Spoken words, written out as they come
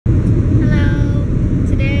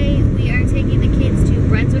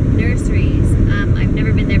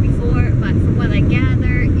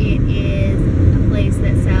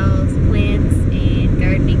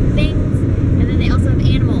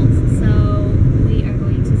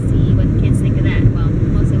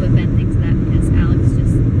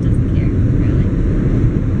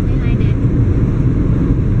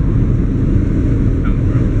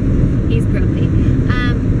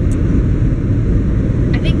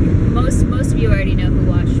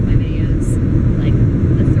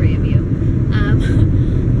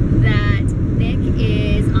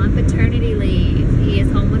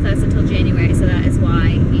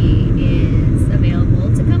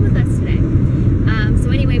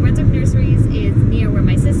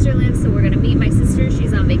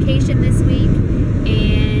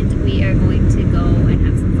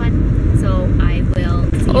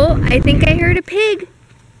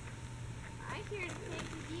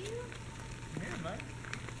No.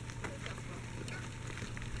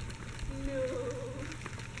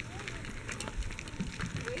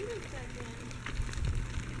 Wait a second.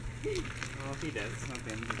 Oh, if he does, it's not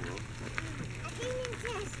the end of the world.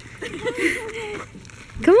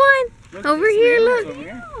 Come on, Look, over there's here, snails look. over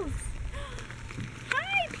here.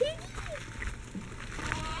 Hi, Piggy.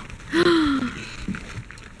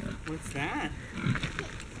 What's that?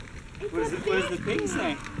 What does the pig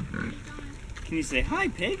say? Can you say, hi,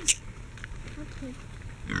 pigs? Okay.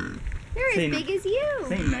 They're Say- as big as you.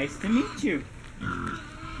 Say, nice to meet you.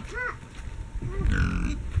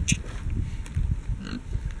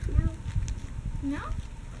 No?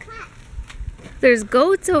 There's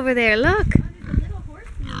goats over there, look. Oh, there's a little horse.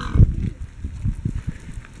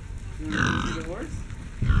 You want to see the horse?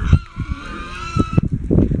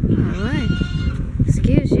 Alright.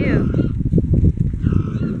 Excuse you.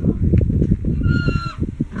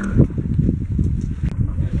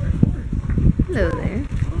 Hello there.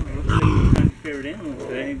 Oh, looks like you're trying to ferret animal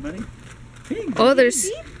today, buddy. Pig. Oh, there's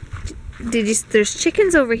there's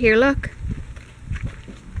chickens over here, look.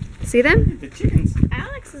 See them? Look at the chickens.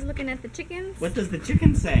 Alex is looking at the chickens. What does the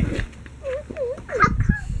chicken say?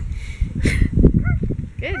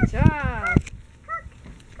 Good job.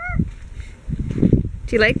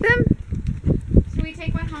 Do you like them? Should we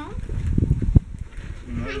take one home?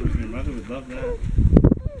 Your mother would love that.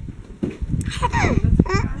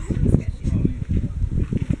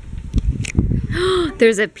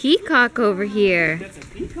 There's a peacock over here. That's a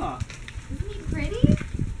peacock. Isn't he pretty?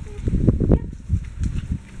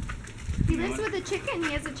 He lives with a chicken.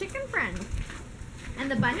 He has a chicken friend. And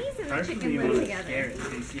the bunnies and the chicken live together.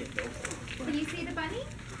 Can you see the bunny?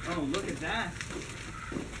 Oh, look at that.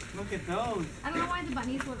 Look at those. I don't know why the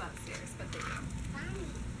bunnies live upstairs, but they do.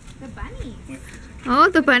 The bunnies. Oh,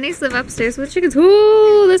 the bunnies live upstairs with chickens.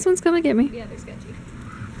 Oh, this one's coming to get me. Yeah, they're sketchy.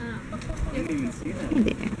 I didn't even see that. Hey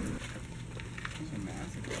there. Those are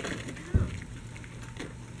massive.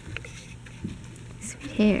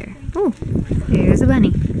 Sweet hair. Oh, there's a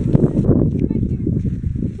bunny.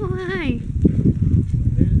 Oh, hi.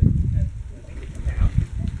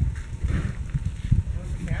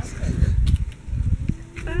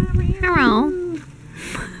 Hello.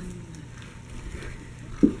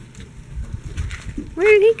 Where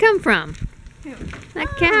did he come from? Who? That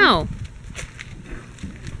cow.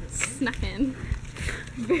 Snuck in.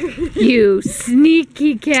 You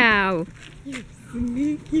sneaky cow.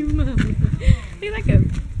 Sneaky mama. Hey, that goat.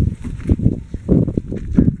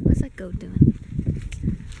 What's that goat doing?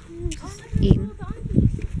 Just eating.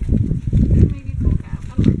 Maybe full cow.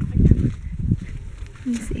 I don't know. I can't. Let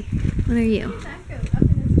me see. What are you? That goat up in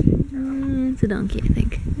his feet. It's a donkey, I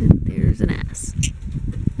think. There's an ass.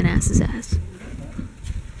 An ass's ass.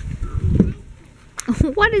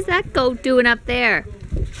 What is that goat doing up there?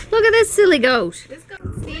 Look at this silly goat. This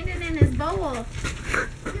goat's standing in his bowl.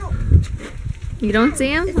 You don't see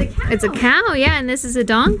him? It's a cow. It's a cow, yeah, and this is a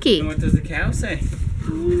donkey. And what does the cow say?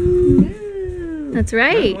 Ooh. That's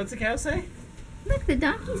right. What's the cow say? Look, the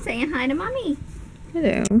donkey's saying hi to mommy.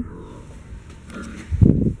 Hello. I'm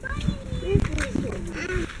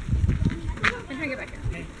trying to get back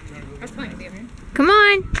here. I was playing with you. Come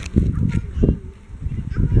on.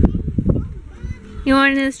 You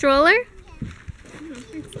want it in the stroller?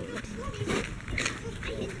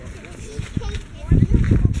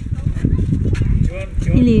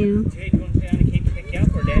 Hello. Hey, do you want Anna Kate to pick you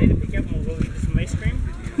up or Daddy to pick you up and we'll go eat some ice cream?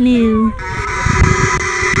 Hello.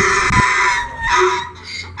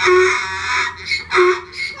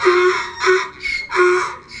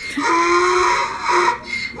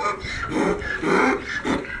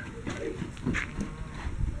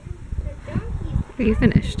 Are you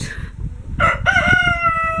finished?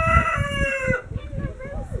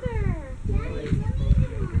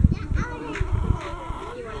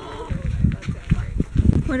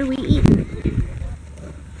 What are we eating?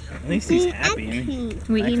 At least he's happy.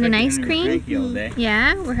 We eating an ice cream?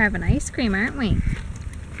 Yeah, we're having ice cream, aren't we?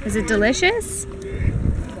 Is it delicious?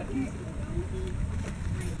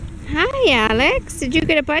 Hi, Alex. Did you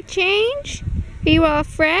get a butt change? Are you all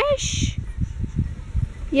fresh?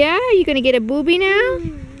 Yeah, you gonna get a booby now?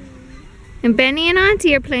 And Benny and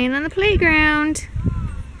Auntie are playing on the playground.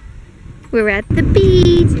 We're at the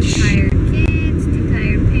beach. Two tired kids, two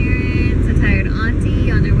tired parents, a tired auntie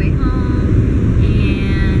on their way home.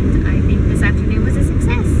 And I think this afternoon was a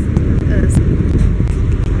success.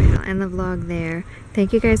 I'll end the vlog there.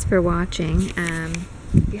 Thank you guys for watching.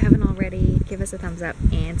 If you haven't already, give us a thumbs up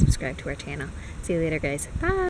and subscribe to our channel. See you later, guys. Bye.